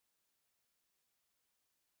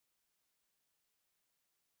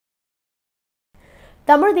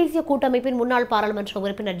தமிழ் தேசிய கூட்டமைப்பின் முன்னாள் பாராளுமன்ற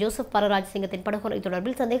உறுப்பினர் ஜோசப் பரராஜசிங்கத்தின் படுகொலை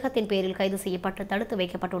தொடர்பில் சந்தேகத்தின் பேரில் கைது செய்யப்பட்டு தடுத்து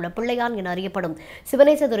வைக்கப்பட்டுள்ள பிள்ளையான் என அறியப்படும்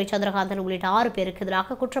சிவனேசதுரை சந்திரகாந்தன் உள்ளிட்ட 6 பேருக்கு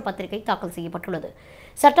எதிராக குற்றப்பத்திரிகை தாக்கல் செய்யப்பட்டுள்ளது.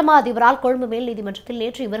 சட்டமா அதிபரால் கொழும்பு மேல் நீதிமன்றத்தில்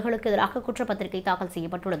நேற்று இவர்களுக்கு எதிராக குற்றப்பத்திரிகை தாக்கல்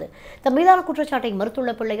செய்யப்பட்டுள்ளது. தம் மீதான குற்றச்சாட்டை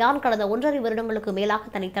மறுத்துள்ள பிள்ளையான் கடந்த 1.5 வருடங்களுக்கு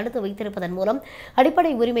மேலாக தன்னை தடுத்து வைத்திருப்பதன் மூலம்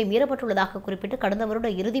அடிப்படை உரிமை மீறப்பட்டுள்ளதாக குறிப்பிட்டு கடந்த வருட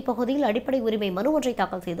இறுதிப் பகுதியில் அடிப்படை உரிமை மனு ஒன்றை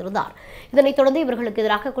தாக்கல் செய்திருந்தார். இதனைத் தொடர்ந்து இவர்களுக்கு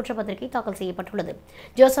எதிராக குற்றப்பத்திரிகை தாக்கல் செய்யப்பட்டுள்ளது.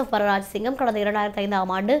 ஜோசப் பரராஜசிங்கம் கடந்த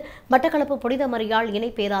 2005ஆம் ஆண்டு மட்டக்களப்பு புனித மரியாள் இணை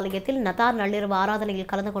பேராலயத்தில் நத்தார் நள்ளிரவு ஆராதனையில்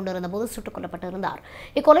கலந்து கொண்டிருந்த போது சுட்டுக் கொல்லப்பட்டிருந்தார்.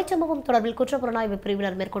 இக்கொலை சம்பவம் தொடர்பில் குற்றப்புலனாய்வு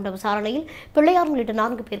பிரிவினர் மேற்கொண்ட விசாரணையில் பிள்ளையார் உள்ளிட்ட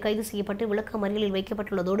 4 பேர் கைது செய்யப்பட்டு விளக்க மறியலில்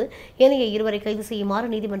வைக்கப்பட்டுள்ளதோடு ஏனைய 2 கைது செய்யுமாறு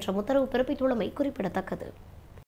நீதிமன்றம் உத்தரவு பிறப்பித்துள்ளமை குறிப்பிடத்தக்கது.